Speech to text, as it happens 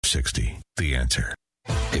60, The Answer.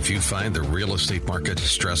 If you find the real estate market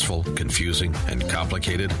stressful, confusing, and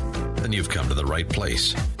complicated, then you've come to the right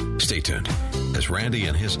place. Stay tuned as Randy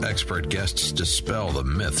and his expert guests dispel the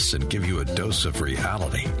myths and give you a dose of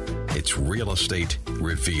reality. It's Real Estate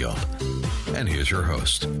Revealed. And here's your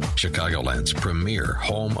host, Chicagoland's premier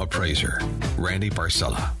home appraiser, Randy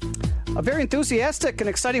Barcella. A very enthusiastic and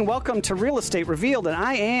exciting welcome to Real Estate Revealed, and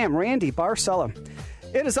I am Randy Barcella.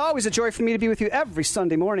 It is always a joy for me to be with you every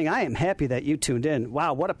Sunday morning. I am happy that you tuned in.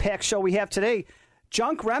 Wow, what a packed show we have today.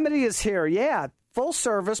 Junk Remedy is here. Yeah,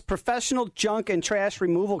 full-service professional junk and trash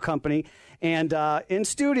removal company. And in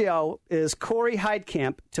studio is Corey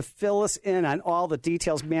Heidkamp to fill us in on all the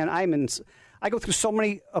details. Man, I go through so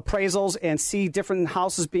many appraisals and see different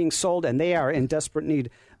houses being sold, and they are in desperate need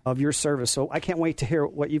of your service. So I can't wait to hear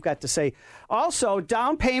what you've got to say. Also,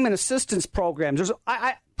 down payment assistance programs. There's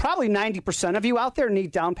probably 90% of you out there need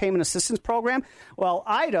down payment assistance program. Well,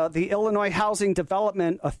 IDA, the Illinois Housing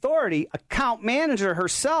Development Authority account manager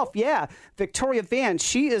herself, Victoria Van,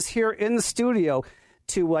 she is here in the studio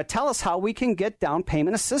to tell us how we can get down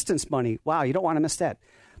payment assistance money. Wow, you don't want to miss that.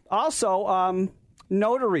 Also,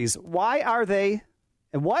 notaries. Why are they,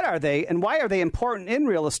 and what are they, and why are they important in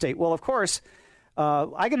real estate? Well, of course,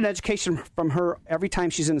 I get an education from her every time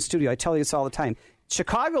she's in the studio. I tell you this all the time.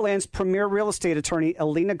 Chicagoland's premier real estate attorney,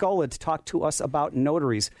 Alina Golod, to talk to us about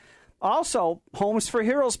notaries. Also, Homes for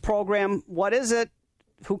Heroes program. What is it?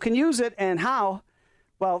 Who can use it? And how?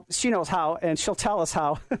 Well, she knows how, and she'll tell us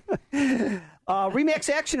how. Remax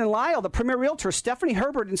Action in Lisle, the premier realtor, Stephanie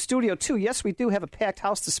Herbert in studio, too. Yes, we do have a packed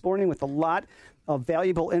house this morning with a lot of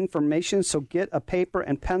valuable information, so get a paper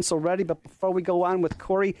and pencil ready. But before we go on with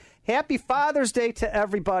Corey, happy Father's Day to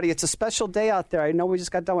everybody. It's a special day out there. I know we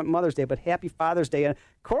just got done with Mother's Day, but happy Father's Day. And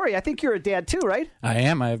Corey, I think you're a dad too, right? I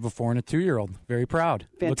am. I have a 4 and a 2-year-old. Very proud.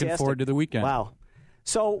 Fantastic. Looking forward to the weekend. Wow.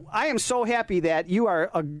 So I am so happy that you are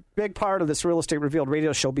a big part of this Real Estate Revealed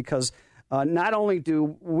radio show, because not only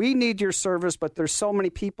do we need your service, but there's so many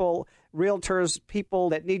people, realtors, people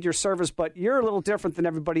that need your service, but you're a little different than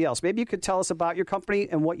everybody else. Maybe you could tell us about your company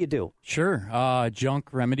and what you do. Sure.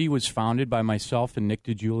 Junk Remedy was founded by myself and Nick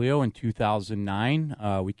DiGiulio in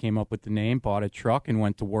 2009. We came up with the name, bought a truck, and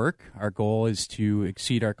went to work. Our goal is to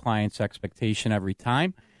exceed our clients' expectation every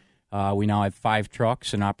time. We now have 5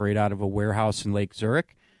 trucks and operate out of a warehouse in Lake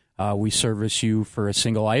Zurich. We service you for a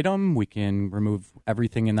single item. We can remove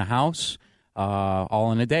everything in the house,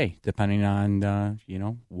 all in a day, depending on,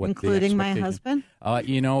 what including my husband?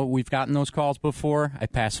 We've gotten those calls before. I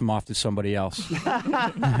pass them off to somebody else.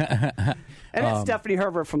 And it's Stephanie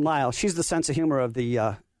Herbert from Lisle. She's the sense of humor of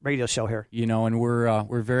the radio show here. And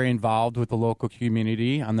we're very involved with the local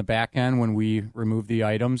community. On the back end, when we remove the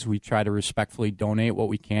items, we try to respectfully donate what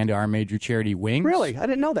we can to our major charity, Wings. Really? I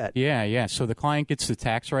didn't know that. Yeah. So the client gets the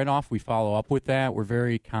tax write-off. We follow up with that. We're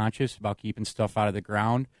very conscious about keeping stuff out of the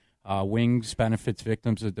ground. Wings benefits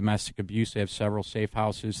victims of domestic abuse. They have several safe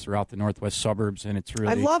houses throughout the northwest suburbs, and it's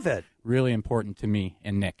really, I love it. Really important to me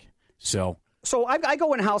and Nick. So I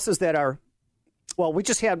go in houses that are, well, we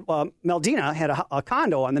just had, Meldina had a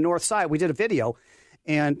condo on the north side. We did a video,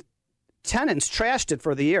 and tenants trashed it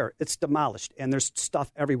for the year. It's demolished, and there's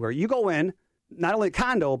stuff everywhere. You go in, not only a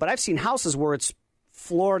condo, but I've seen houses where it's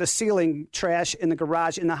floor-to-ceiling trash in the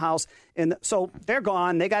garage, in the house. And so they're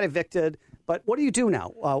gone. They got evicted. But what do you do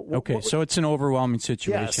now? So it's an overwhelming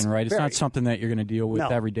situation, yes, right? It's not something that you're going to deal with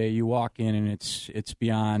every day. You walk in, and it's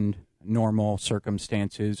beyond normal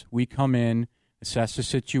circumstances. We come in, assess the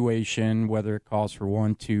situation, whether it calls for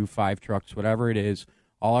 1, 2, 5 trucks, whatever it is.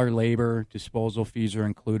 All our labor, disposal fees are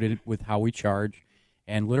included with how we charge.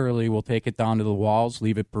 And literally, we'll take it down to the walls,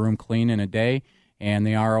 leave it broom clean in a day. And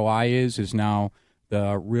the ROI is now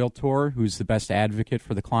the realtor, who's the best advocate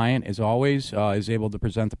for the client, as always, is able to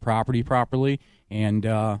present the property properly. And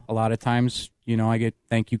a lot of times, I get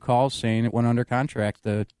thank you calls saying it went under contract,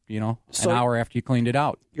 an hour after you cleaned it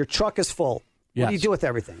out. Your truck is full. Yes. What do you do with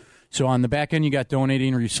everything? So on the back end, you got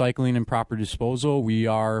donating, recycling, and proper disposal. We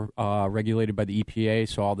are regulated by the EPA,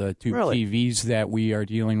 so all the tube TVs that we are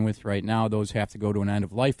dealing with right now, those have to go to an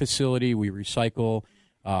end-of-life facility. We recycle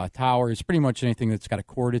towers, pretty much anything that's got a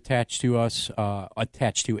cord attached to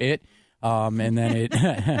it. And then it,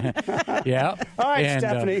 yeah. All right,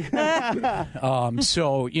 Stephanie.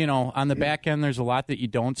 So, on the back end, there's a lot that you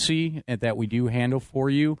don't see that we do handle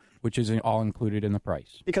for you, which is all included in the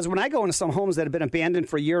price. Because when I go into some homes that have been abandoned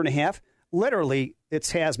for a year and a half, literally,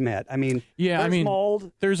 it's hazmat. There's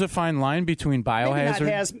mold. There's a fine line between biohazard.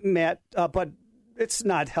 Maybe not hazmat, but it's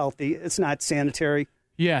not healthy. It's not sanitary.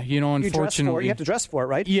 Yeah, unfortunately, you have to dress for it,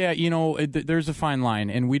 right? Yeah, there's a fine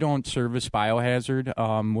line, and we don't service biohazard.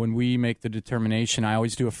 When we make the determination, I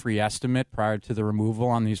always do a free estimate prior to the removal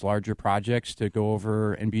on these larger projects to go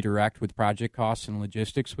over and be direct with project costs and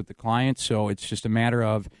logistics with the client. So it's just a matter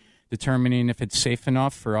of determining if it's safe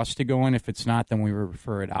enough for us to go in. If it's not, then we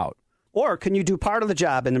refer it out. Or can you do part of the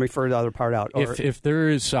job and then refer the other part out? Or... If there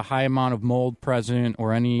is a high amount of mold present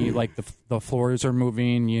or any, like the floors are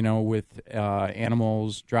moving, with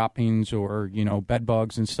animals, droppings, or, bed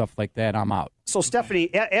bugs and stuff like that, I'm out. So,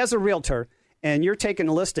 Stephanie, as a realtor, and you're taking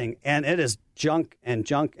a listing, and it is junk and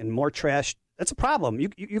more trash, that's a problem.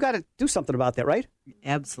 You got to do something about that, right?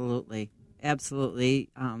 Absolutely.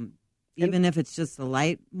 Even if it's just a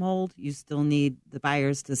light mold, you still need the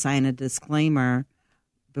buyers to sign a disclaimer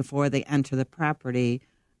before they enter the property,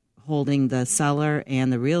 holding the seller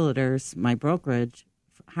and the realtors, my brokerage,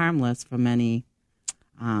 harmless from any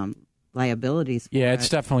liabilities. Yeah, it's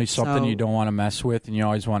definitely something you don't want to mess with, and you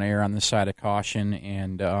always want to err on the side of caution.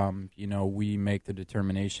 And, we make the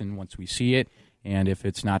determination once we see it, and if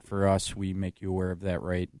it's not for us, we make you aware of that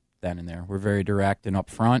right then and there. We're very direct and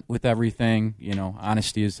upfront with everything.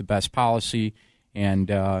 Honesty is the best policy, and,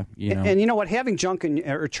 And you know what? Having junk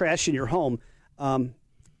or trash in your home,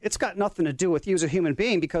 it's got nothing to do with you as a human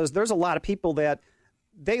being, because there's a lot of people that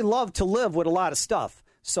they love to live with a lot of stuff.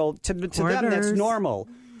 So to them, that's normal.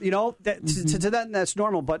 To them, that's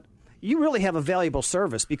normal. But you really have a valuable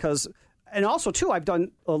service because, and also, too, I've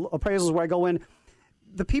done appraisals where I go in.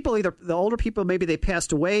 The people, either the older people, maybe they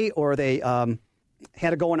passed away or they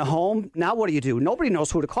had to go in a home. Now what do? Nobody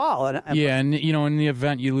knows who to call. And in the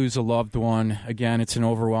event you lose a loved one, again, it's an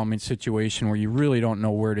overwhelming situation where you really don't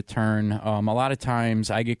know where to turn. A lot of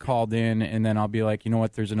times I get called in, and then I'll be like, you know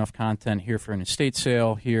what, there's enough content here for an estate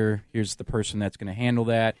sale. Here's the person that's going to handle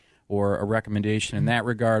that, or a recommendation in that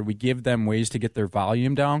regard. We give them ways to get their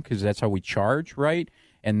volume down because that's how we charge, right?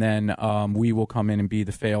 And then we will come in and be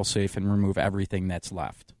the fail-safe and remove everything that's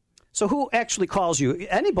left. So who actually calls you?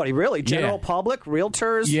 Anybody, really? General public,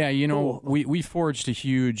 realtors? Yeah, we forged a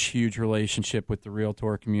huge relationship with the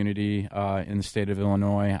realtor community in the state of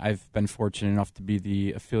Illinois. I've been fortunate enough to be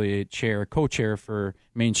the affiliate co-chair for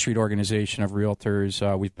Main Street Organization of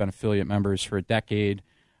Realtors. We've been affiliate members for a decade.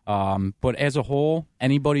 But as a whole,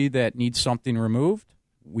 anybody that needs something removed,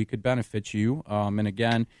 we could benefit you. And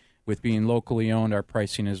again, with being locally owned, our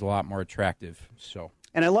pricing is a lot more attractive.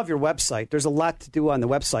 And I love your website. There's a lot to do on the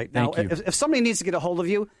website. Now, if somebody needs to get a hold of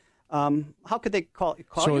you, how could they call you?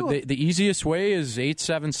 So the easiest way is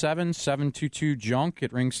 877-722-JUNK.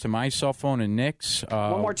 It rings to my cell phone and Nick's.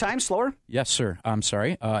 One more time, slower? Yes, sir. I'm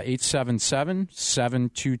sorry.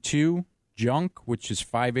 877-722-JUNK, which is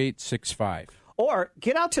 5865. Or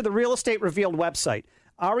get out to the Real Estate Revealed website,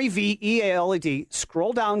 REVEALED.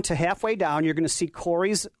 Scroll down to halfway down. You're going to see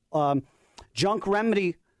Corey's Junk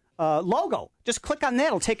Remedy logo. Just click on that;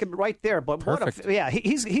 it'll take it right there. But perfect.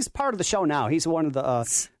 He's part of the show now. He's one of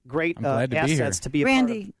the great assets to be a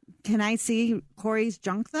Randy, part of. Can I see Corey's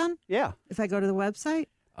junk then? Yeah. If I go to the website?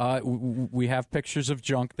 We have pictures of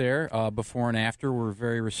junk there before and after. We're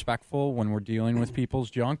very respectful when we're dealing with people's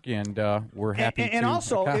junk, and we're happy to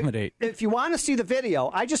also, accommodate. If you want to see the video,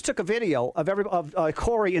 I just took a video of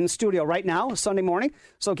Corey in the studio right now, Sunday morning.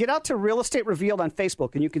 So get out to Real Estate Revealed on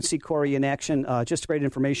Facebook, and you can see Corey in action. Just great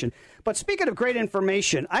information. But speaking of great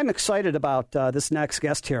information, I'm excited about this next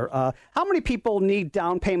guest here. How many people need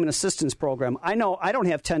down payment assistance program? I know I don't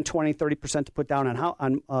have 10, 20, 30% to put down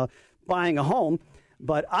on buying a home.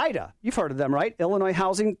 But IDA, you've heard of them, right? Illinois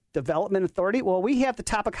Housing Development Authority. Well, we have the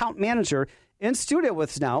top account manager in studio with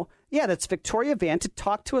us now. Yeah, that's Victoria Van to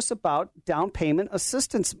talk to us about down payment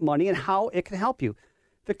assistance money and how it can help you.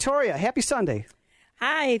 Victoria, happy Sunday.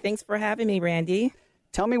 Hi, thanks for having me, Randy.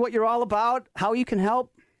 Tell me what you're all about, how you can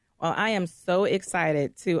help. Well, I am so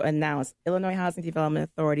excited to announce Illinois Housing Development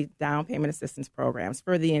Authority down payment assistance programs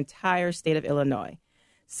for the entire state of Illinois.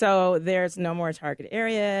 So there's no more target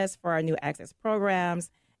areas for our new access programs,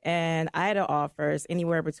 and IDA offers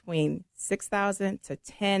anywhere between $6,000 to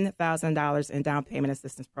 $10,000 in down payment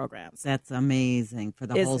assistance programs. That's amazing for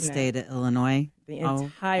the whole state of Illinois. The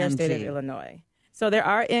entire state of Illinois. So there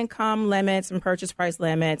are income limits and purchase price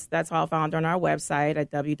limits. That's all found on our website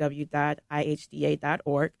at www.ihda.org.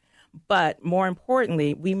 But more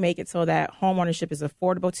importantly, we make it so that homeownership is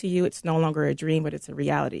affordable to you. It's no longer a dream, but it's a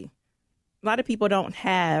reality. A lot of people don't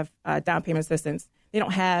have down payment assistance. They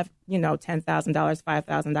don't have, $10,000,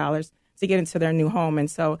 $5,000 to get into their new home. And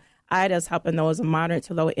so IDA is helping those moderate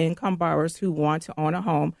to low income borrowers who want to own a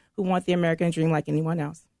home, who want the American dream like anyone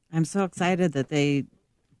else. I'm so excited that they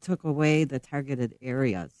took away the targeted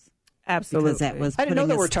areas. Absolutely. Because that was I didn't know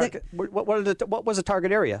there were target. What was a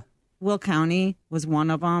target area? Will County was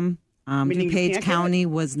one of them. DuPage County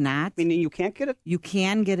was not. Meaning you can't get it? You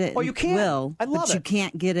can get it. Oh, you can? Will, I love but it. you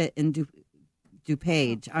can't get it in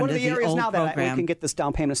DuPage What under are the areas old now that we program. can get this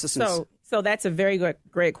down payment assistance? So that's a very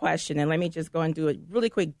great question. And let me just go and do a really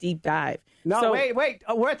quick deep dive. No, wait.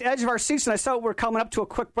 We're at the edge of our seats, and I saw we're coming up to a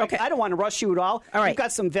quick break. Okay. I don't want to rush you at all. All right. You've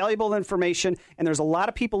got some valuable information, and there's a lot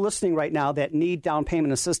of people listening right now that need down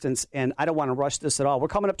payment assistance, and I don't want to rush this at all. We're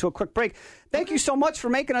coming up to a quick break. Thank you so much for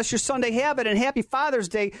making us your Sunday habit, and happy Father's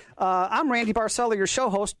Day. I'm Randy Barcella, your show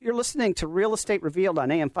host. You're listening to Real Estate Revealed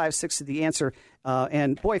on AM 560 The Answer.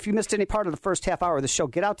 And, boy, if you missed any part of the first half hour of the show,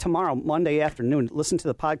 get out tomorrow, Monday afternoon. Listen to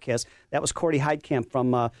the podcast. That was Cordy Heidkamp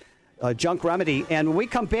from Junk Remedy. And when we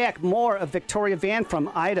come back, more of Victoria Van from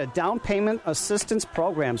IDA Down Payment Assistance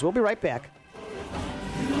Programs. We'll be right back.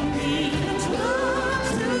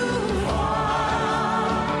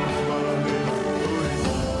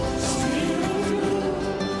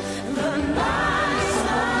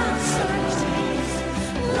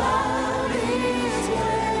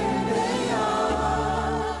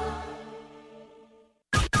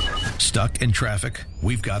 Stuck in traffic?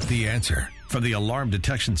 We've got the answer. From the Alarm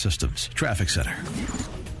Detection Systems Traffic Center.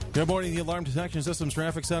 Good morning, the Alarm Detection Systems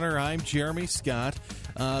Traffic Center. I'm Jeremy Scott.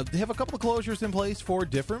 They have a couple of closures in place for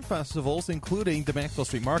different festivals, including the Maxwell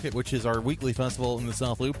Street Market, which is our weekly festival in the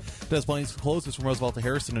South Loop. Des Plaines closes from Roosevelt to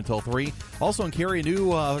Harrison until 3. Also in Cary, a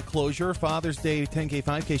new closure. Father's Day 10K,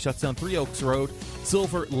 5K shuts down 3 Oaks Road,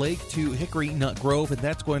 Silver Lake to Hickory Nut Grove, and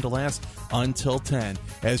that's going to last until 10.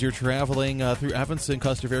 As you're traveling through Evanston,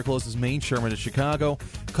 Custer Fair closes Main Sherman to Chicago,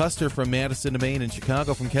 Custer from Madison to Maine, and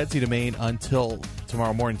Chicago from Kedzie to Maine until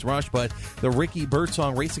tomorrow morning's rush. But the Ricky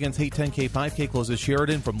Birdsong Race Against Hate 10K, 5K closes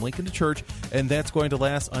Sheridan from Lincoln to Church, and that's going to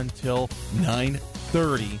last until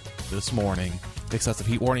 9:30 this morning. Excessive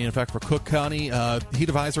heat warning in effect for Cook County. Heat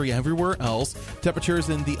advisory everywhere else. Temperatures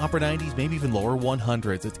in the upper 90s, maybe even lower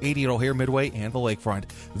 100s. It's 80 at O'Hare Midway and the Lakefront.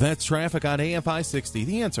 That's traffic on AM 560.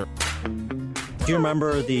 The Answer. Do you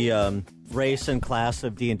remember the race and class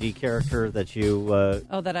of D&D character that you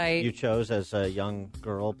you chose as a young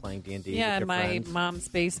girl playing D&D? Yeah, with in my friends? mom's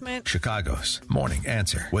basement. Chicago's Morning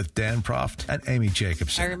Answer with Dan Proft and Amy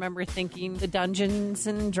Jacobson. I remember thinking the Dungeons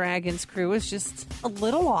and Dragons crew was just a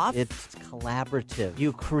little off. It's collaborative.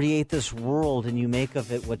 You create this world and you make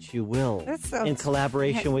of it what you will. That sounds in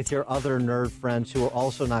collaboration with your other nerd friends who are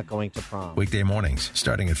also not going to prom. Weekday mornings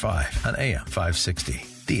starting at 5 on AM 560.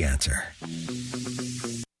 The Answer.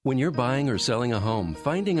 When you're buying or selling a home,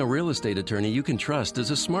 finding a real estate attorney you can trust is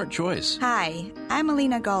a smart choice. Hi, I'm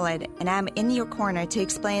Alina Golod, and I'm in your corner to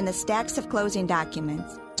explain the stacks of closing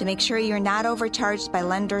documents, to make sure you're not overcharged by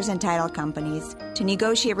lenders and title companies, to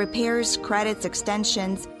negotiate repairs, credits,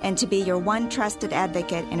 extensions, and to be your one trusted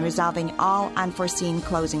advocate in resolving all unforeseen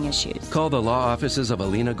closing issues. Call the law offices of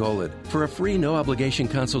Alina Golod for a free no-obligation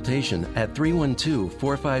consultation at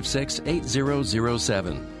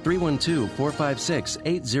 312-456-8007.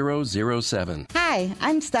 312-456-8007. Hi,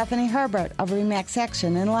 I'm Stephanie Herbert of RE/MAX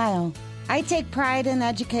Action in Lisle. I take pride in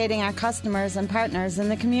educating our customers and partners in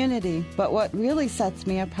the community, but what really sets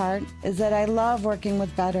me apart is that I love working with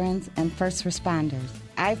veterans and first responders.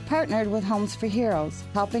 I've partnered with Homes for Heroes,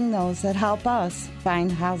 helping those that help us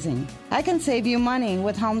find housing. I can save you money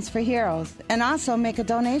with Homes for Heroes and also make a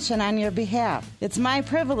donation on your behalf. It's my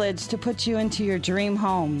privilege to put you into your dream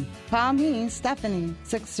home. Call me, Stephanie,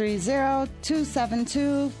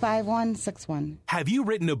 630-272-5161. Have you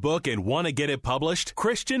written a book and want to get it published?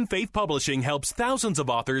 Christian Faith Publishing helps thousands of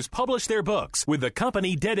authors publish their books with a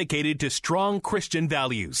company dedicated to strong Christian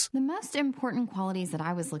values. The most important qualities that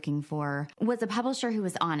I was looking for was a publisher who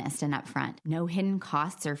was honest and upfront, no hidden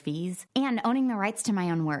costs or fees, and owning the rights to my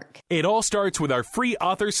own work. It all starts with our free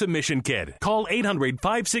author submission kit. Call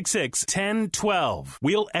 800-566-1012.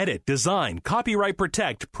 We'll edit, design, copyright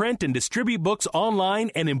protect, print, and distribute books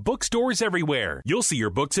online and in bookstores everywhere. You'll see your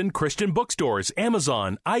books in Christian bookstores,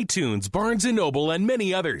 Amazon, iTunes, Barnes & Noble, and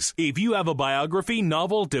many others. If you have a biography,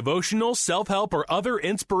 novel, devotional, self-help, or other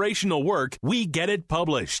inspirational work, we get it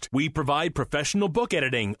published. We provide professional book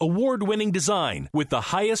editing, award-winning design, with the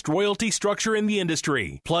highest royalty structure in the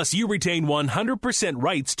industry. Plus, you retain 100%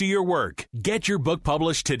 rights to your work. Get your book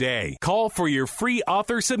published today. Call for your free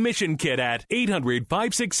author submission kit at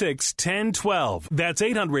 800-566-1012. That's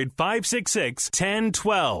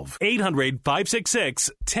 800-566-1012.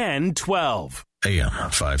 800-566-1012. AM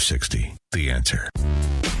 560. The Answer.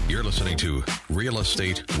 You're listening to Real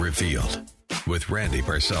Estate Revealed with Randy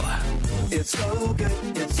Barcella. It's so good.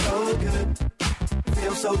 It's so good.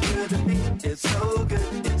 Feels so good to me. It's so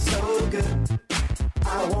good. It's so good.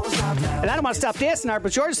 I won't stop now. And I don't want to stop dancing, but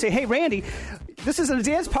George say, hey, Randy, this isn't a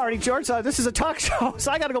dance party, George. This is a talk show, so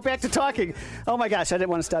I got to go back to talking. Oh, my gosh, I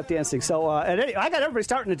didn't want to stop dancing. So I got everybody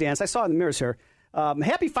starting to dance. I saw it in the mirrors here.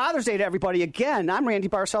 Happy Father's Day to everybody. Again, I'm Randy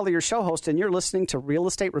Barcella, your show host, and you're listening to Real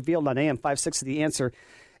Estate Revealed on AM 560 The Answer.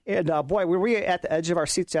 And, boy, we were at the edge of our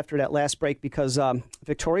seats after that last break because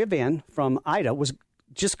Victoria Van from Ida was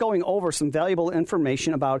just going over some valuable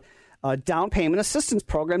information about down payment assistance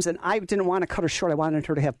programs, and I didn't want to cut her short. I wanted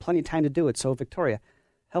her to have plenty of time to do it. So, Victoria,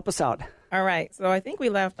 help us out. All right. So I think we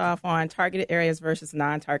left off on targeted areas versus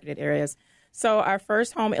non-targeted areas. So our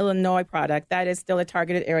First Home Illinois product, that is still a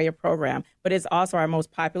targeted area program, but it's also our most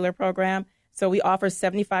popular program. So we offer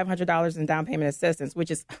 $7,500 in down payment assistance, which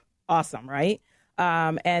is awesome, right?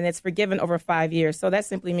 And it's forgiven over 5 years. So that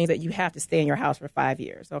simply means that you have to stay in your house for 5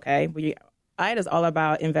 years, okay? IDA is all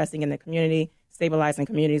about investing in the community, stabilizing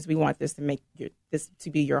communities. We want this to make this to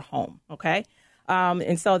be your home, okay?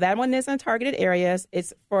 And so that one is in targeted areas.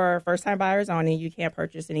 It's for first-time buyers only. You can't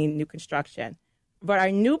purchase any new construction. But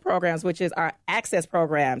our new programs, which is our access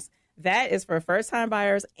programs, that is for first-time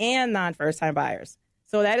buyers and non-first-time buyers.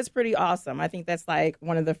 So that is pretty awesome. I think that's like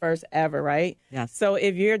one of the first ever, right? Yes. So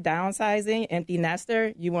if you're downsizing, empty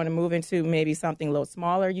nester, you want to move into maybe something a little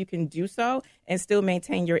smaller, you can do so and still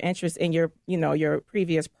maintain your interest in your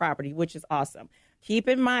previous property, which is awesome. Keep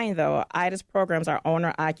in mind, though, IDA's programs are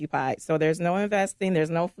owner-occupied. So there's no investing,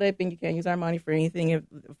 there's no flipping. You can't use our money for anything of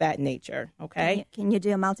that nature, okay? Can you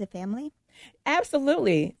do a multifamily?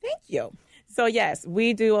 Absolutely. Thank you. So, yes,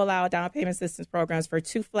 we do allow down payment assistance programs for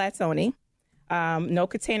 2 flats only. No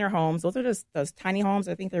container homes. Those are just those tiny homes.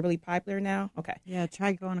 I think they're really popular now. Okay. Yeah,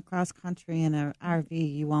 try going across country in an RV.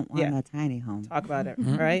 You won't want a tiny home. Talk about it,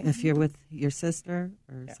 right? If you're with your sister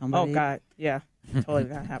or somebody. Oh, God. Yeah. Totally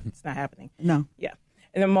not happening. It's not happening. No. Yeah.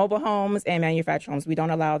 And the mobile homes and manufactured homes, we don't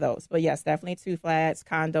allow those. But, yes, definitely 2 flats,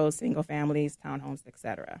 condos, single families, townhomes, et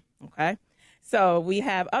cetera. Okay. So we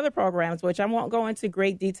have other programs, which I won't go into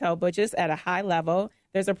great detail, but just at a high level,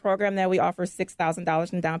 there's a program that we offer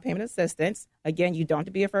 $6,000 in down payment assistance. Again, you don't have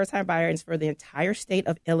to be a first-time buyer. It's for the entire state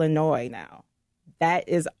of Illinois now. That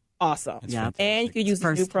is awesome. Yeah. And you can use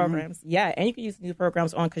new programs. Yeah, and you can use new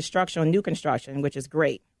programs on construction, new construction, which is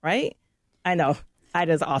great, right? I know.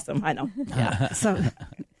 IDA is awesome. I know. Yeah.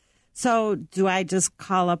 So do I just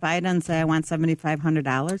call up IDA and say I want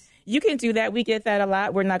 $7,500? You can do that. We get that a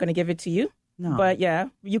lot. We're not going to give it to you. No. But, yeah,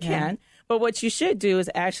 you can. But what you should do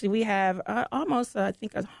is actually we have almost, I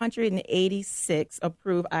think, 186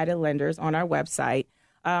 approved IDA lenders on our website.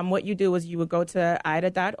 What you do is you would go to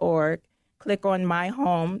ida.org, click on My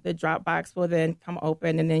Home. The drop box will then come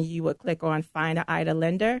open, and then you would click on Find an IDA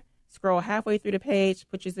Lender. Scroll halfway through the page,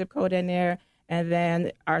 put your zip code in there, and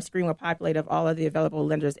then our screen will populate of all of the available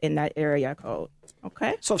lenders in that area code.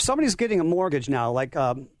 Okay? So if somebody's getting a mortgage now, like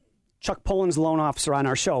Chuck Poland's loan officer on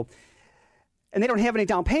our show, and they don't have any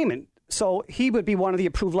down payment, so he would be one of the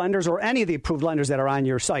approved lenders or any of the approved lenders that are on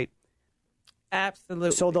your site.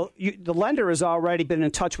 Absolutely. So the lender has already been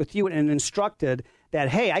in touch with you and instructed that,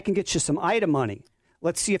 hey, I can get you some IDA money.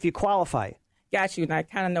 Let's see if you qualify. Got you, and I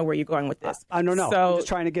kind of know where you're going with this. I don't know. So, I'm just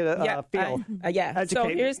trying to get a feel. So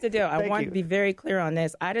here's the deal. I want you. to be very clear on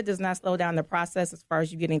this. IDA does not slow down the process as far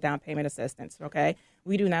as you getting down payment assistance, okay?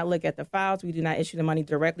 We do not look at the files. We do not issue the money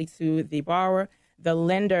directly to the borrower. The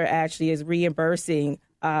lender actually is reimbursing.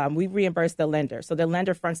 We reimburse the lender. So the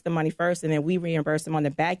lender fronts the money first, and then we reimburse them on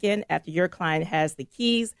the back end after your client has the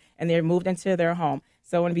keys and they're moved into their home.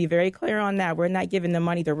 So I want to be very clear on that. We're not giving the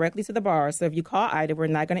money directly to the borrower. So if you call IDA, we're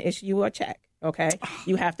not going to issue you a check, okay?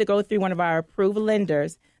 You have to go through one of our approved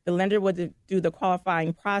lenders. The lender will do the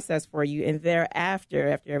qualifying process for you, and thereafter,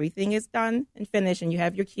 after everything is done and finished and you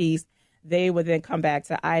have your keys, they would then come back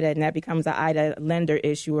to IDA, and that becomes an IDA lender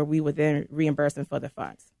issue where we would then reimburse them for the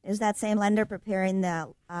funds. Is that same lender preparing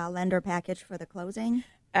the lender package for the closing?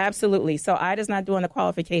 Absolutely. So IDA's not doing the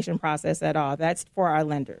qualification process at all. That's for our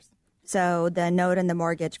lenders. So the note and the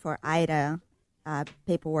mortgage for IDA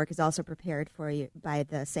paperwork is also prepared for you by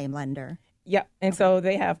the same lender? Yep. And so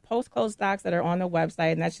they have post-close docs that are on the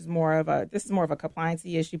website, and that's just more of a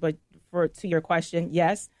compliancy issue. But to your question,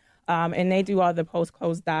 yes. And they do all the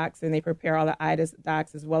post-close docs, and they prepare all the IDA's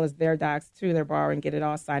docs as well as their docs to their borrower and get it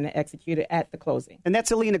all signed and executed at the closing. And that's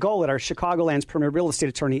Alina Golod, our Chicagoland's premier real estate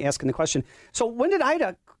attorney, asking the question. So when did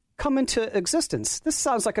IDA come into existence? This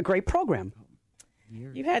sounds like a great program.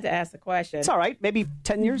 You had to ask the question. It's all right. Maybe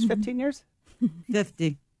 10 years, 15 years?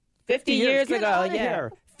 50. 50 years Get ago, out of yeah.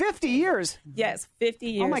 Here. 50 years? Yes, 50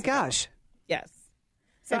 years Oh, my ago. gosh. Yes.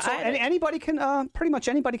 So anybody can, pretty much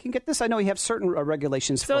anybody can get this? I know you have certain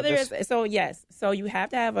regulations for this. Yes. So you have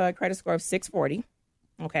to have a credit score of 640,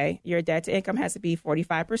 okay? Your debt to income has to be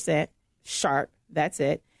 45%. sharp. That's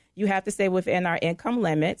it. You have to stay within our income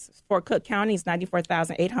limits. For Cook County, it's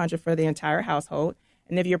 $94,800 for the entire household.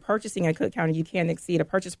 And if you're purchasing in Cook County, you can't exceed a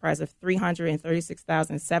purchase price of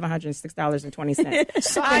 $336,706.20.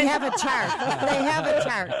 So they have a chart. They have a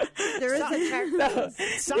chart. There is a chart.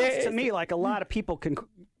 Sounds to me like a lot of people can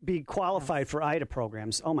be qualified for IDA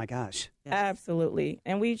programs. Oh, my gosh. Yes. Absolutely.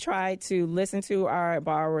 And we try to listen to our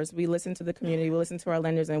borrowers. We listen to the community. We listen to our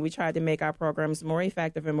lenders. And we try to make our programs more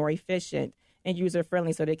effective and more efficient and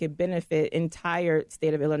user-friendly so they could benefit entire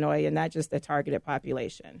state of Illinois and not just the targeted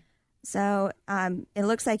population. So it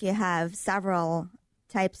looks like you have several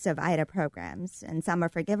types of IDA programs, and some are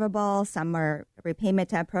forgivable, some are repayment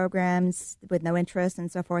type programs with no interest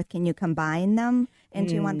and so forth. Can you combine them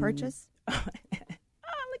into one purchase? Look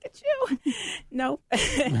at you. No.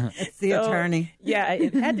 It's the attorney. Yeah,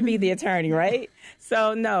 it had to be the attorney, right?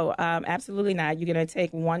 So, no, absolutely not. You're going to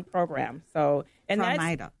take one program. So, and from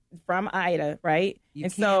IDA. From IDA, right? You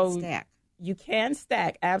can stack. You can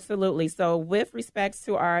stack, absolutely. So with respects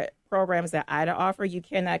to our programs that IDA offer, you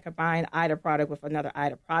cannot combine IDA product with another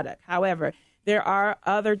IDA product. However, there are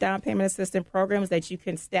other down payment assistance programs that you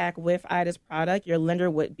can stack with IDA's product. Your lender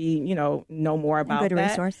would be, know more about good that.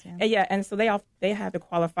 Resource, yeah. And so they have to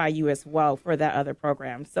qualify you as well for that other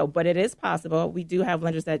program. So, but it is possible. We do have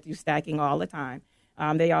lenders that do stacking all the time.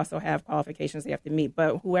 They also have qualifications they have to meet.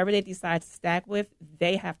 But whoever they decide to stack with,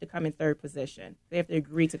 they have to come in third position. They have to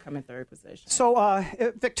agree to come in third position. So,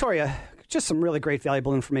 Victoria, just some really great,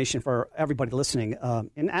 valuable information for everybody listening.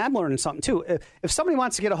 And I'm learning something, too. If somebody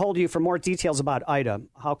wants to get a hold of you for more details about IDA,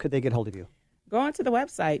 how could they get a hold of you? Go onto the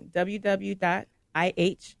website,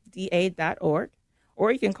 www.ihda.org,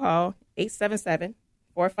 or you can call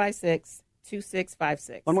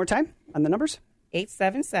 877-456-2656. One more time on the numbers?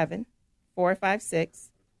 877-456-2656.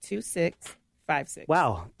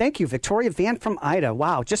 Wow. Thank you, Victoria Van from IDA.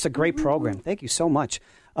 Wow, just a great program. Thank you so much.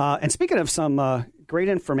 And speaking of some great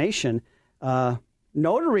information,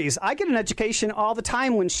 notaries. I get an education all the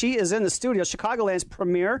time when she is in the studio. Chicagoland's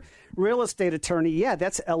premier real estate attorney. Yeah,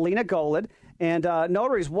 that's Alina Golod. And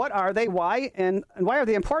notaries, what are they? Why? And why are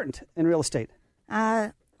they important in real estate?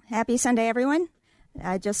 Happy Sunday, everyone.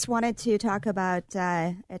 I just wanted to talk about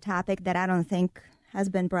a topic that I don't think has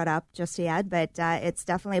been brought up just yet, but it's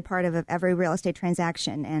definitely a part of every real estate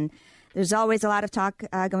transaction. And there's always a lot of talk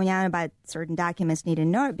going on about certain documents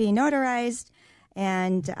needing to be notarized.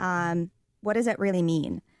 And what does that really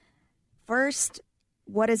mean? First,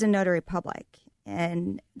 what is a notary public?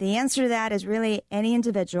 And the answer to that is really any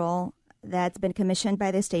individual that's been commissioned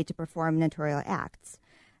by the state to perform notarial acts.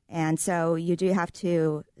 And so you do have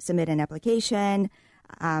to submit an application,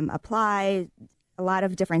 apply, a lot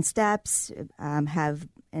of different steps, have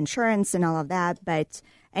insurance and all of that, but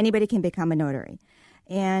anybody can become a notary.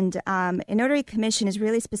 And a notary commission is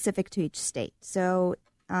really specific to each state. So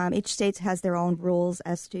each state has their own rules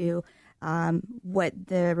as to what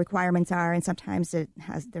the requirements are, and sometimes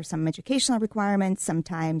there's some educational requirements,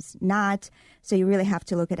 sometimes not. So you really have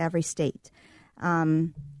to look at every state.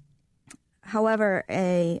 However,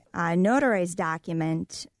 a notarized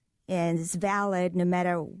document is valid no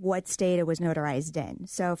matter what state it was notarized in.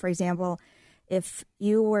 So, for example, if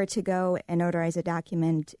you were to go and notarize a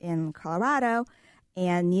document in Colorado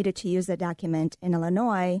and needed to use the document in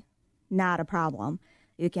Illinois, not a problem.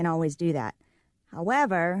 You can always do that.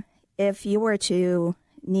 However, if you were to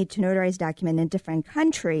need to notarize a document in a different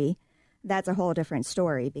country, that's a whole different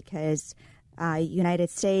story because United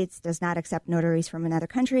States does not accept notaries from other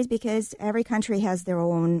countries because every country has their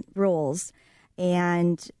own rules.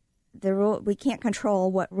 And we can't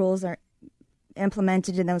control what rules are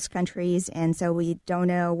implemented in those countries, and so we don't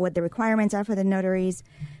know what the requirements are for the notaries.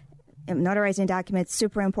 Notarizing documents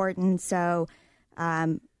super important. So,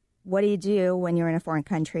 what do you do when you're in a foreign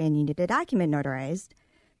country and you need a document notarized?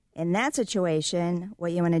 In that situation,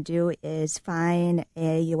 what you want to do is find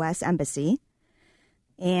a U.S. embassy,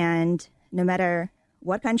 and no matter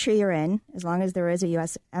what country you're in, as long as there is a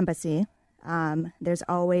U.S. embassy, there's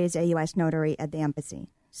always a U.S. notary at the embassy.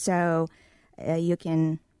 So you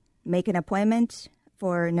can make an appointment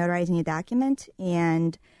for notarizing a document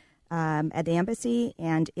and at the embassy,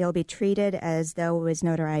 and it'll be treated as though it was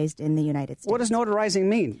notarized in the United States. What does notarizing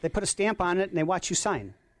mean? They put a stamp on it and they watch you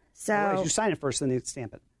sign. So you sign it first, then they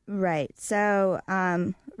stamp it. Right. So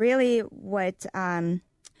really what a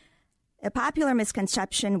popular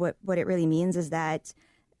misconception, what it really means is that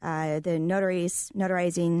the notary's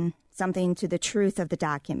notarizing something to the truth of the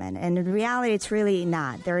document. And in reality, it's really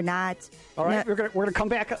not. They're not. All right, we're going to come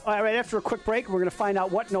back right after a quick break. We're going to find out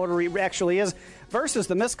what notary actually is versus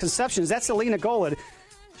the misconceptions. That's Alina Golod.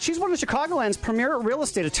 She's one of Chicagoland's premier real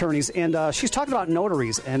estate attorneys, and she's talking about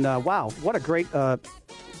notaries. And wow, what a great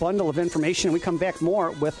bundle of information. We come back more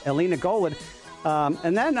with Alina Golod.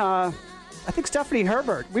 And then I think Stephanie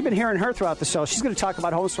Herbert. We've been hearing her throughout the show. She's going to talk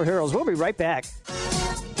about Homes for Heroes. We'll be right back.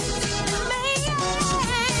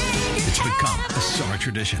 It's become a summer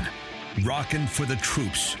tradition. Rockin' for the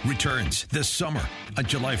Troops returns this summer on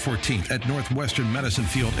July 14th at Northwestern Medicine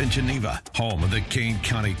Field in Geneva, home of the Kane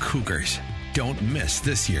County Cougars. Don't miss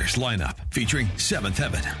this year's lineup featuring Seventh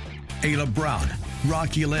Heaven, Ayla Brown,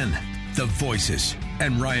 Rocky Lynn, The Voices,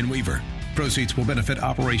 and Ryan Weaver. Proceeds will benefit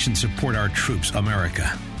Operation Support Our Troops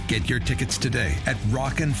America. Get your tickets today at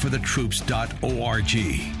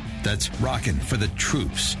rockinforthetroops.org. That's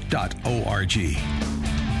rockinforthetroops.org.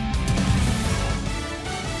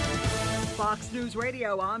 Fox News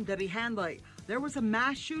Radio, I'm Debbie Handley. There was a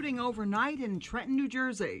mass shooting overnight in Trenton, New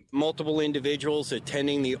Jersey. Multiple individuals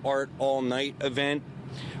attending the Art All Night event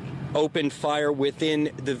opened fire within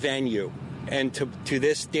the venue. And to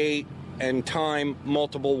this date and time,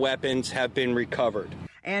 multiple weapons have been recovered.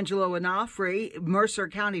 Angelo Onofre, Mercer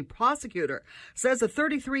County prosecutor, says a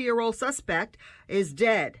 33-year-old suspect is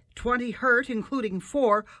dead, 20 hurt, including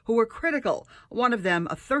 4 who were critical, one of them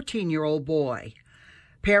a 13-year-old boy.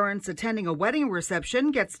 Parents attending a wedding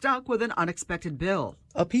reception get stuck with an unexpected bill.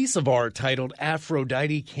 A piece of art titled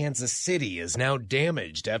Aphrodite, Kansas City is now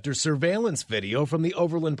damaged after surveillance video from the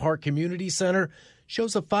Overland Park Community Center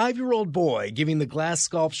shows a 5-year-old boy giving the glass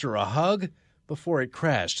sculpture a hug before it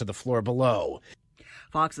crashed to the floor below.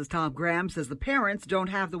 Fox's Tom Graham says the parents don't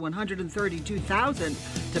have the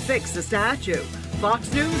 $132,000 to fix the statue.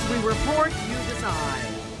 Fox News, we report, you decide.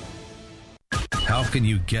 How can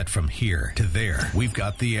you get from here to there? We've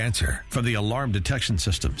got the answer from the Alarm Detection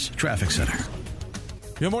Systems Traffic Center.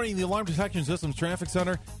 Good morning, the Alarm Detection Systems Traffic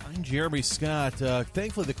Center. I'm Jeremy Scott.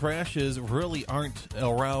 Thankfully, the crashes really aren't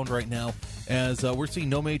around right now, as we're seeing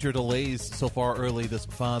no major delays so far early this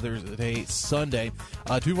Father's Day Sunday.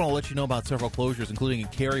 I do want to let you know about several closures, including in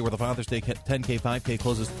Cary, where the Father's Day 10K, 5K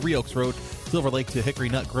closes 3 Oaks Road, Silver Lake to Hickory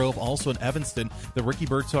Nut Grove. Also in Evanston, the Ricky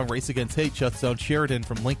Birdsong Race Against Hate shuts down Sheridan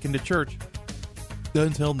from Lincoln to Church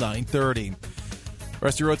until 9:30.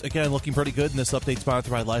 Rest of your roads, again, looking pretty good in this update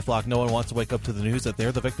sponsored by LifeLock. No one wants to wake up to the news that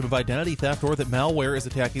they're the victim of identity theft or that malware is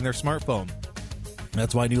attacking their smartphone.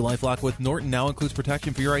 That's why new LifeLock with Norton now includes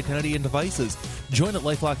protection for your identity and devices. Join at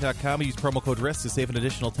LifeLock.com and use promo code RISK to save an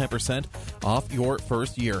additional 10% off your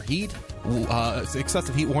first year.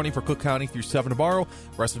 Excessive heat warning for Cook County through 7 tomorrow.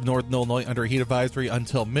 Rest of Northern Illinois under a heat advisory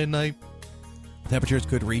until midnight. Temperatures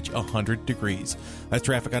could reach 100 degrees. That's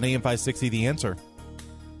traffic on AM 560, The Answer.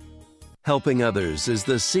 Helping others is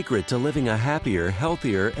the secret to living a happier,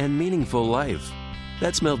 healthier, and meaningful life.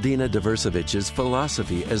 That's Meldina Diversevich's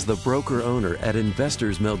philosophy as the broker-owner at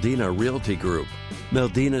Investors Meldina Realty Group.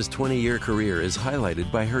 Meldina's 20-year career is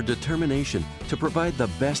highlighted by her determination to provide the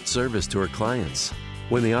best service to her clients.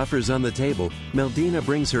 When the offer's on the table, Meldina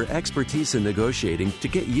brings her expertise in negotiating to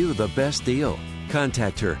get you the best deal.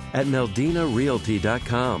 Contact her at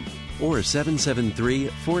meldinarealty.com or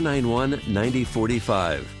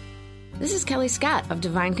 773-491-9045. This is Kelly Scott of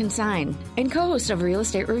Divine Consign and co-host of Real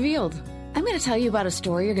Estate Revealed. I'm going to tell you about a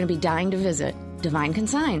store you're going to be dying to visit, Divine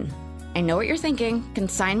Consign. I know what you're thinking.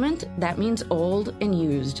 Consignment? That means old and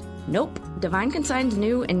used. Nope. Divine Consign's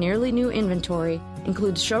new and nearly new inventory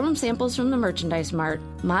includes showroom samples from the Merchandise Mart,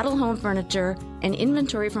 model home furniture, and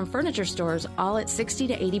inventory from furniture stores, all at 60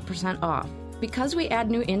 to 80% off. Because we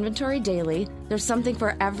add new inventory daily, there's something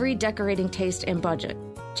for every decorating taste and budget.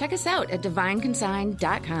 Check us out at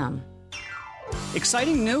divineconsign.com.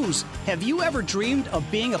 Exciting news. Have you ever dreamed of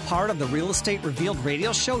being a part of the Real Estate Revealed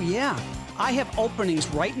radio show? Yeah. I have openings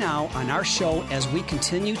right now on our show as we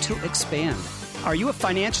continue to expand. Are you a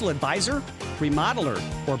financial advisor, remodeler,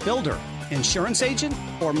 or builder, insurance agent,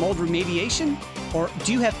 or mold remediation? Or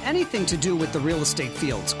do you have anything to do with the real estate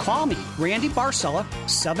fields? Call me, Randy Barcella,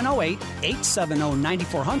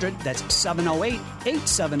 708-870-9400. That's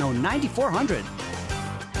 708-870-9400.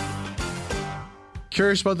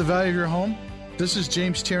 Curious about the value of your home? This is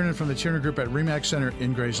James Tiernan from the Tiernan Group at RE/MAX Center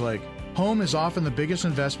in Grays Lake. Home is often the biggest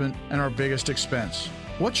investment and our biggest expense.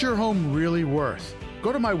 What's your home really worth?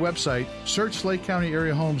 Go to my website, search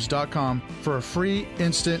LakeCountyAreaHomes.com for a free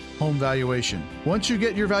instant home valuation. Once you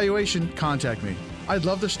get your valuation, contact me. I'd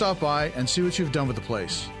love to stop by and see what you've done with the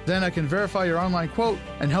place. Then I can verify your online quote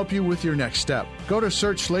and help you with your next step. Go to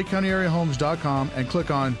search LakeCountyAreaHomes.com and click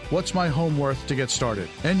on What's My Home Worth to get started.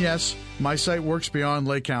 And yes, my site works beyond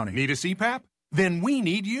Lake County. Need a CPAP? Then we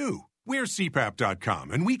need you. We're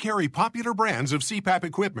CPAP.com, and we carry popular brands of CPAP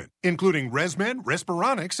equipment, including ResMed,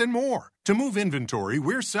 Respironics, and more. To move inventory,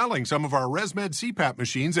 we're selling some of our ResMed CPAP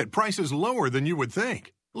machines at prices lower than you would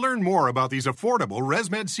think. Learn more about these affordable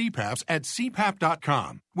ResMed CPAPs at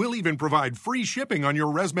CPAP.com. We'll even provide free shipping on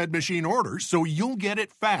your ResMed machine orders, so you'll get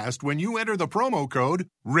it fast when you enter the promo code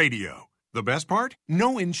RADIO. The best part?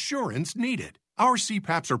 No insurance needed. Our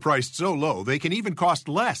CPAPs are priced so low they can even cost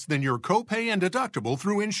less than your copay and deductible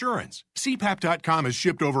through insurance. CPAP.com has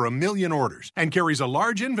shipped over 1 million orders and carries a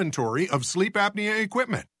large inventory of sleep apnea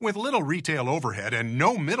equipment. With little retail overhead and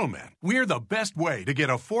no middlemen, we're the best way to get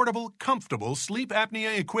affordable, comfortable sleep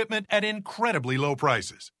apnea equipment at incredibly low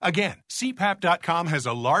prices. Again, CPAP.com has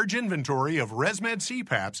a large inventory of ResMed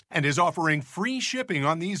CPAPs and is offering free shipping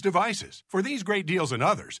on these devices. For these great deals and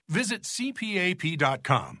others, visit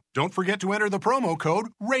CPAP.com. Don't forget to enter the promo code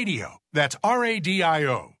RADIO. That's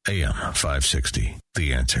RADIO. AM 560,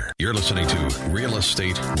 The Answer. You're listening to Real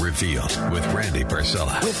Estate Revealed with Randy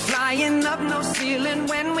Barcella. We're flying up no ceiling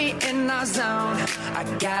when we in our zone. I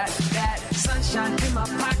got that sunshine in my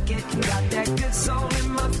pocket, got that good soul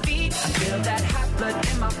in my feet. I feel that hot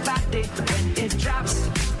blood in my body when it drops.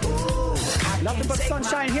 Nothing but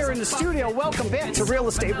sunshine here in the studio. Welcome back to Real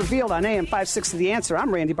Estate Revealed on AM 560 The Answer.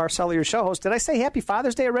 I'm Randy Barcella, your show host. Did I say Happy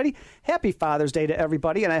Father's Day already? Happy Father's Day to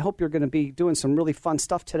everybody, and I hope you're going to be doing some really fun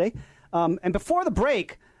stuff today. And before the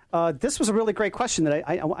break, this was a really great question that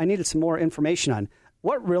I needed some more information on.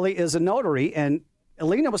 What really is a notary? And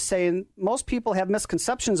Alina was saying most people have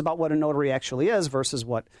misconceptions about what a notary actually is versus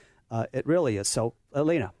what it really is. So,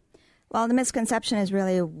 Alina. Well, the misconception is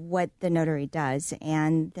really what the notary does,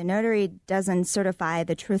 and the notary doesn't certify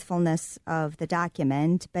the truthfulness of the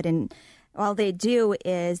document, but all they do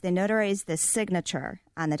is they notarize the signature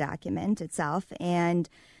on the document itself, and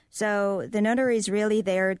so the notary is really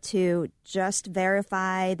there to just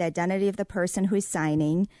verify the identity of the person who is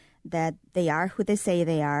signing, that they are who they say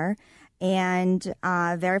they are, and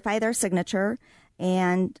verify their signature,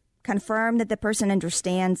 and confirm that the person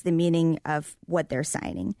understands the meaning of what they're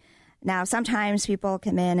signing. Now, sometimes people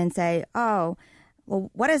come in and say, oh, well,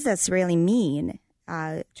 what does this really mean?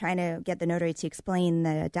 Trying to get the notary to explain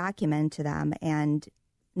the document to them. And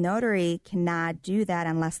notary cannot do that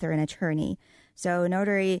unless they're an attorney. So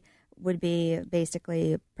notary would be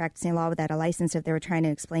basically practicing law without a license if they were trying to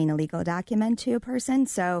explain a legal document to a person.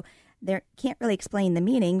 So they can't really explain the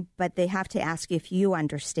meaning, but they have to ask if you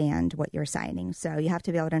understand what you're signing. So you have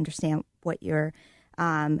to be able to understand what you're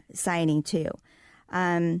signing to.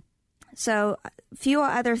 So a few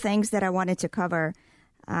other things that I wanted to cover.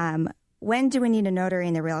 When do we need a notary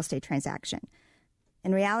in the real estate transaction?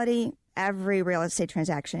 In reality, every real estate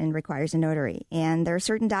transaction requires a notary, and there are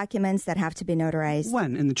certain documents that have to be notarized.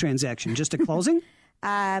 When in the transaction? Just at closing?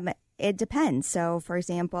 It depends. So, for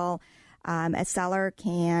example, a seller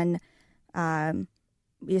can,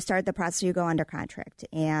 you start the process, you go under contract,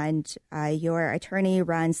 and your attorney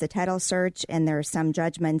runs the title search, and there are some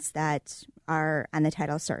judgments that are on the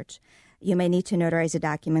title search. You may need to notarize a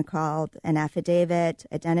document called an affidavit,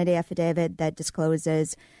 identity affidavit, that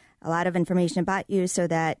discloses a lot of information about you so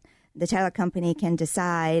that the title company can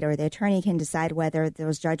decide, or the attorney can decide, whether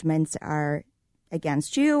those judgments are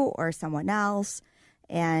against you or someone else.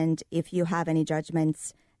 And if you have any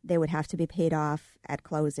judgments, they would have to be paid off at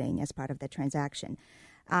closing as part of the transaction.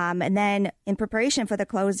 And then in preparation for the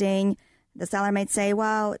closing, the seller might say,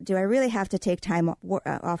 well, do I really have to take time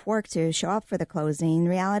off work to show up for the closing? In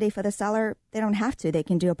reality, for the seller, they don't have to. They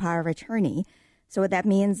can do a power of attorney. So what that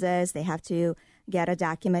means is they have to get a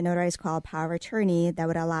document notarized called power of attorney that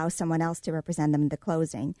would allow someone else to represent them in the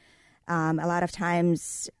closing. A lot of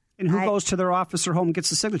times... And who goes to their office or home and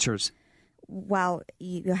gets the signatures? Well,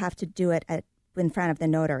 you have to do it in front of the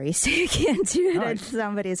notary, so you can't do it at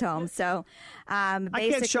somebody's home. So I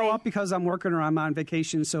can't show up because I'm working or I'm on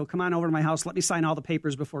vacation, so come on over to my house. Let me sign all the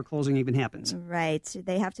papers before closing even happens. Right.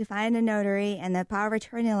 They have to find a notary, and the power of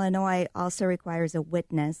attorney in Illinois also requires a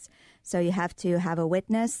witness. So you have to have a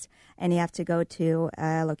witness, and you have to go to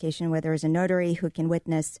a location where there is a notary who can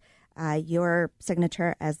witness your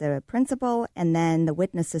signature as the principal, and then the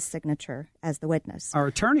witness's signature as the witness. Are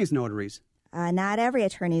attorneys notaries? Not every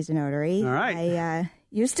attorney is a notary. All right. I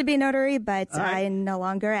used to be a notary, but I no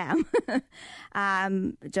longer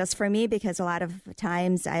am. Just for me, because a lot of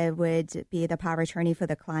times I would be the power of attorney for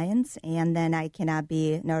the clients, and then I cannot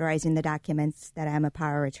be notarizing the documents that I'm a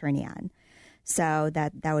power of attorney on. So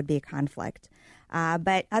that would be a conflict.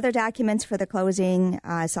 But other documents for the closing,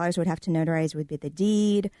 sellers would have to notarize would be the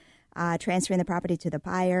deed, transferring the property to the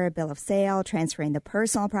buyer, bill of sale, transferring the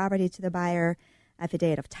personal property to the buyer,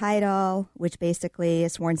 affidavit of title, which basically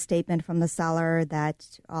is a sworn statement from the seller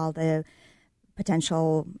that all the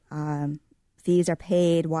potential fees are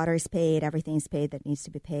paid, water is paid, everything's paid that needs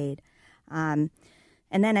to be paid. And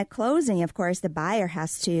then at closing, of course, the buyer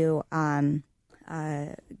has to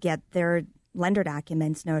get their lender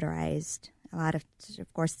documents notarized. Of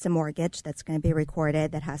course, it's a mortgage that's going to be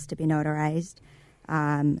recorded that has to be notarized.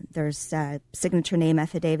 There's a signature name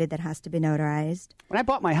affidavit that has to be notarized. When I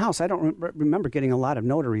bought my house, I don't remember getting a lot of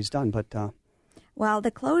notaries done, but... Well,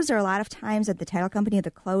 the closer, a lot of times at the title company,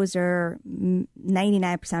 the closer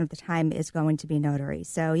 99% of the time is going to be notary.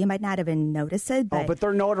 So you might not even notice it. But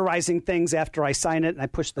they're notarizing things after I sign it and I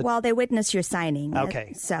push the... Well, they witness your signing.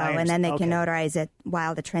 Okay. So, and then they can notarize it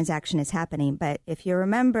while the transaction is happening. But if you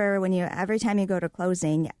remember, every time you go to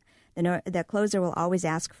closing, the closer will always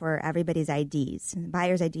ask for everybody's IDs,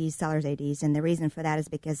 buyer's IDs, seller's IDs. And the reason for that is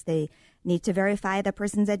because they need to verify the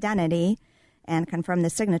person's identity and confirm the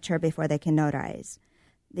signature before they can notarize.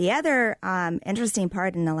 The other interesting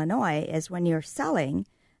part in Illinois is when you're selling,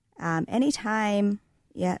 anytime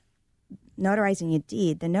notarizing a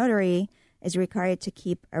deed, the notary is required to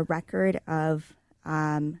keep a record of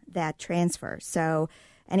that transfer. So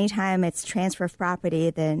anytime it's transfer of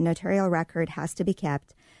property, the notarial record has to be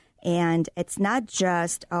kept. And it's not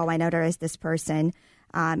just, I notarized this person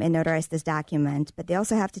and notarized this document, but they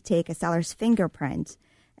also have to take a seller's fingerprint.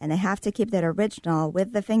 And they have to keep that original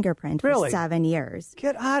with the fingerprint for 7 years.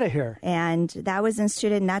 Get out of here. And that was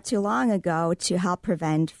instituted not too long ago to help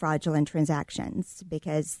prevent fraudulent transactions,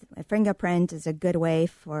 because a fingerprint is a good way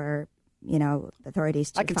for,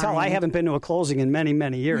 authorities to I can tell I haven't been to a closing in many,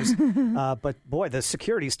 many years. But, boy, the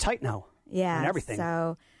security's tight now. Yeah. And everything.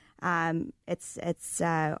 So it's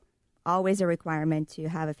always a requirement to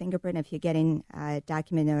have a fingerprint if you're getting a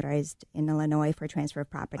document notarized in Illinois for transfer of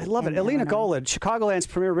property. I love it. Alina Golod, Chicagoland's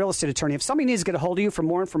premier real estate attorney. If somebody needs to get a hold of you for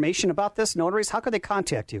more information about this, notaries, how could they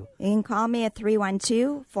contact you? You can call me at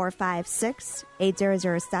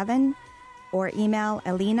 312-456-8007 or email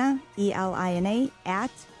Alina, E-L-I-N-A, at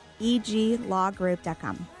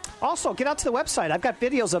eglawgroup.com. Also, get out to the website. I've got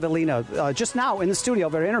videos of Alina just now in the studio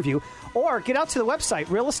of our interview. Or get out to the website,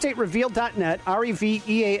 realestaterevealed.net,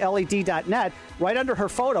 REVEALED.net. Right under her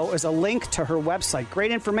photo is a link to her website.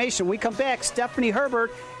 Great information. When we come back, Stephanie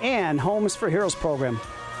Herbert and Homes for Heroes program.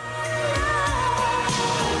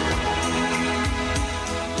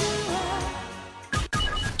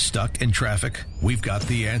 Stuck in traffic? We've got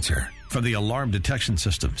the answer from the Alarm Detection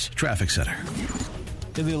Systems Traffic Center.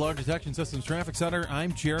 In the Alarm Detection Systems Traffic Center,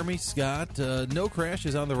 I'm Jeremy Scott. No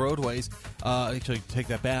crashes on the roadways. Actually, take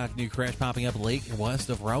that back. New crash popping up late west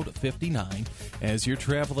of Route 59. As you're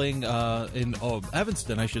traveling in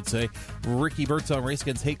Evanston, I should say, Ricky Birdsong Race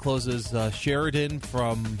Against Hate closes Sheridan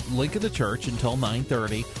from Lincoln to Church until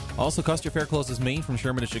 9:30. Also, Custer Fair closes Maine from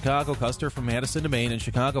Sherman to Chicago, Custer from Madison to Maine, and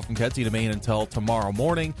Chicago from Kedzie to Maine until tomorrow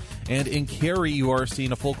morning. And in Cary, you are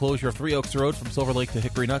seeing a full closure of Three Oaks Road from Silver Lake to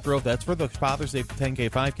Hickory Nut Grove. That's for the Father's Day 10K,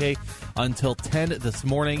 5K until 10 this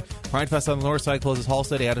morning. Pride Fest on the north side closes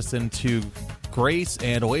Halstead, Addison to Grace,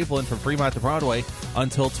 and Waveland from Fremont to Broadway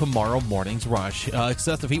until tomorrow morning's rush.